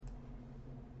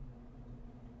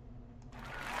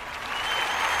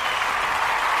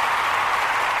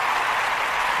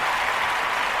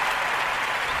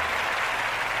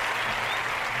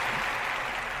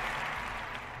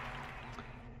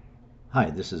Hi,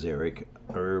 this is Eric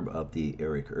Erb of The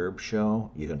Eric Erb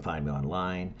Show. You can find me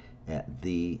online at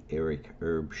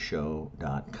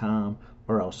theericerbshow.com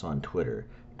or else on Twitter,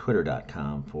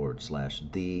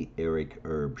 twitter.com/The Eric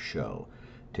Erb Show.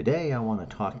 Today I want to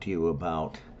talk to you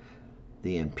about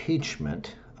the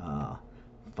impeachment.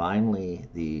 Finally,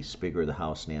 the Speaker of the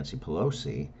House, Nancy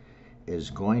Pelosi,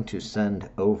 is going to send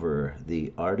over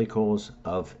the articles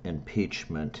of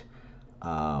impeachment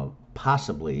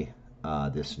possibly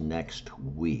this next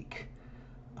week.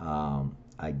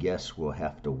 I guess we'll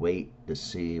have to wait to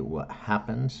see what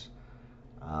happens.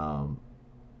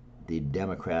 The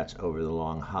Democrats, over the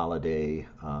long holiday,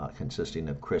 consisting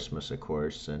of Christmas, of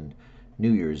course, and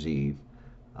New Year's Eve,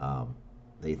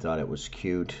 they thought it was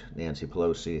cute. Nancy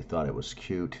Pelosi thought it was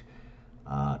cute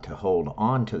to hold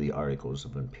on to the articles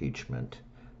of impeachment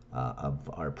of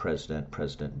our president,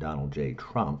 President Donald J.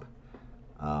 Trump.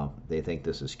 They think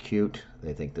this is cute.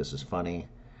 They think this is funny.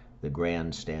 The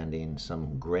grandstanding,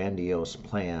 some grandiose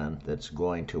plan that's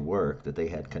going to work that they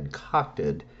had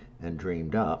concocted and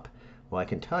dreamed up. Well, I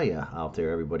can tell you out there,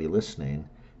 everybody listening,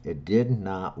 it did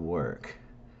not work.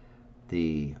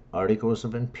 The articles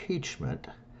of impeachment,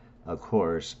 of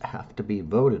course, have to be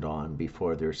voted on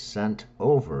before they're sent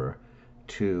over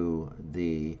to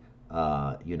the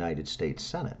United States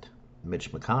Senate.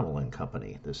 Mitch McConnell and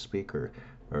company, the Speaker,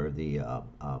 or the,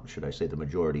 should I say, the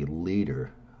Majority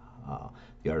Leader.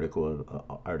 The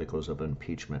articles of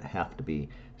impeachment have to be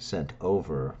sent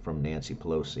over from Nancy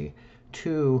Pelosi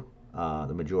to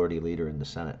the Majority Leader in the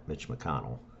Senate, Mitch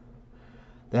McConnell.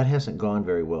 That hasn't gone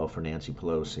very well for Nancy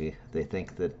Pelosi. They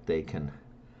think that they can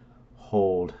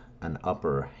hold an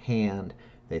upper hand.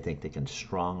 They think they can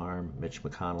strong-arm Mitch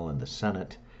McConnell in the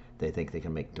Senate. They think they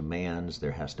can make demands.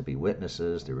 There has to be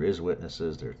witnesses. There is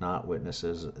witnesses. There's not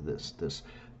witnesses. This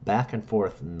back and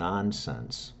forth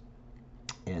nonsense.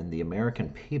 And the American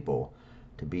people,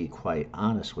 to be quite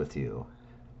honest with you,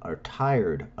 are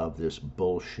tired of this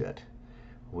bullshit.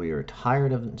 We are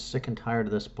tired of sick and tired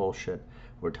of this bullshit.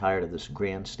 We're tired of this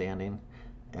grandstanding.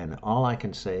 And all I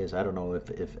can say is, I don't know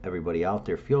if everybody out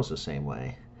there feels the same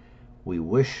way. We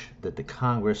wish that the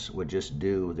Congress would just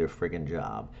do their friggin'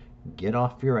 job. Get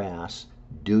off your ass,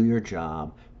 do your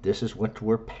job. This is what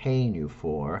we're paying you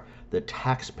for. The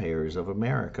taxpayers of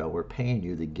America, we're paying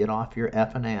you to get off your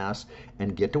effing ass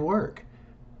and get to work.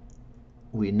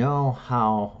 We know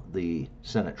how the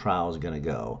Senate trial is going to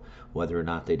go, whether or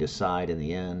not they decide in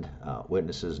the end,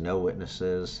 witnesses, no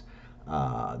witnesses,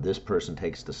 this person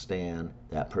takes the stand,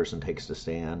 that person takes the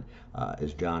stand.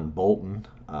 Is John Bolton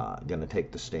going to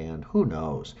take the stand? Who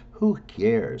knows? Who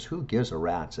cares? Who gives a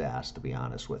rat's ass, to be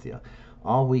honest with you?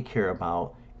 All we care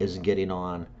about is getting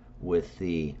on with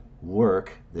the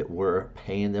work that we're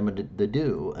paying them to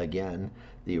do. Again,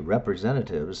 the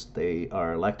representatives, they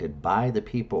are elected by the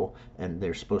people and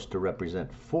they're supposed to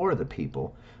represent for the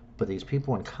people. But these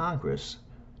people in Congress,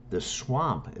 the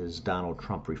swamp, as Donald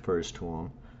Trump refers to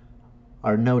them,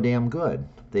 are no damn good.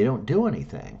 They don't do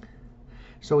anything.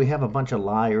 So we have a bunch of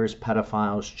liars,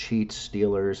 pedophiles, cheats,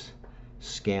 stealers,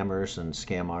 scammers, and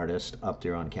scam artists up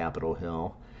there on Capitol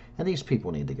Hill. And these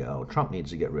people need to go. Trump needs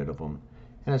to get rid of them.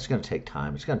 And it's going to take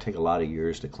time. It's going to take a lot of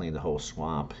years to clean the whole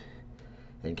swamp.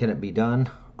 And can it be done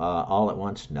all at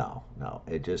once? No.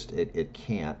 It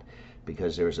can't,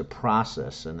 because there's a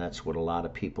process, and that's what a lot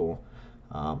of people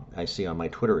I see on my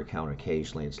Twitter account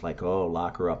occasionally. It's like, oh,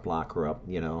 lock her up,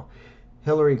 you know.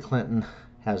 Hillary Clinton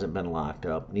hasn't been locked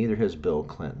up. Neither has Bill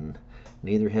Clinton.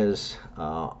 Neither has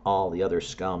all the other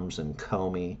scums and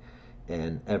Comey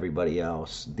and everybody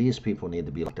else. These people need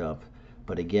to be locked up.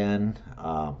 But again,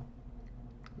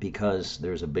 because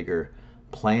there's a bigger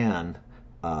plan,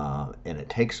 and it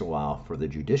takes a while for the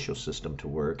judicial system to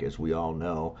work. As we all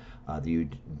know, the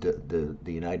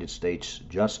United States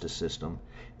justice system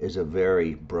is a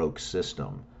very broke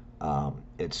system.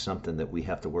 It's something that we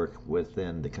have to work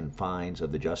within the confines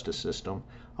of the justice system,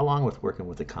 along with working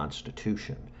with the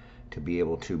Constitution, to be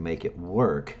able to make it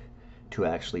work to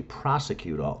actually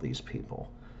prosecute all these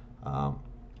people.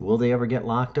 Will they ever get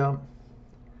locked up?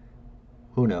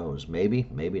 Who knows? Maybe,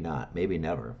 maybe not, maybe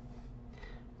never.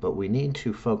 But we need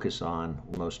to focus on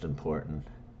what's most important.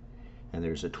 And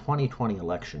there's a 2020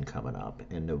 election coming up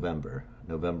in November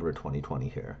of 2020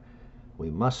 here.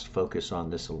 We must focus on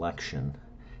this election,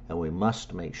 and we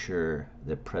must make sure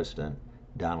that President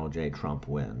Donald J. Trump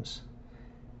wins.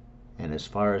 And as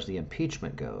far as the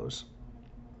impeachment goes,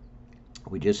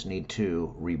 we just need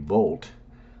to revolt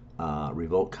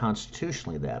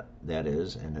constitutionally, that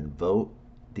is, and vote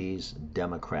these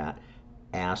Democrat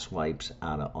asswipes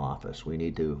out of office. We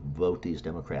need to vote these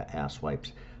Democrat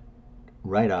asswipes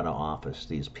right out of office,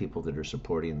 these people that are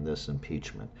supporting this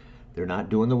impeachment. They're not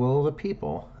doing the will of the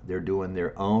people. They're doing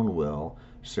their own will,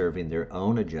 serving their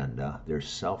own agenda. They're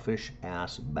selfish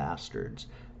ass bastards.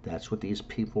 That's what these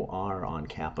people are on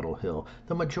Capitol Hill.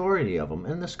 The majority of them,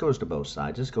 and this goes to both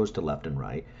sides, this goes to left and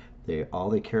right. All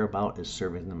they care about is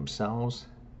serving themselves,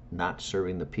 not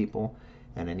serving the people.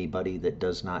 And anybody that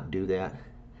does not do that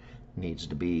needs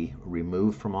to be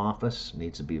removed from office,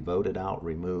 needs to be voted out,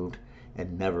 removed,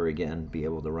 and never again be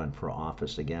able to run for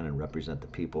office again and represent the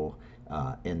people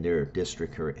in their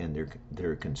district or in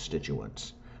their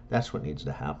constituents. That's what needs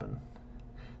to happen.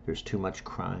 There's too much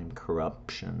crime,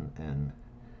 corruption, and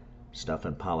stuff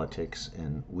in politics,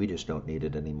 and we just don't need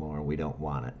it anymore. We don't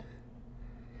want it.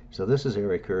 So this is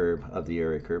Eric Erb of the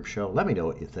Eric Erb Show. Let me know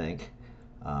what you think.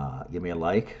 Give me a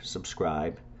like,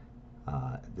 subscribe.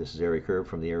 This is Eric Erb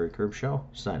from the Eric Erb Show,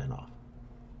 signing off.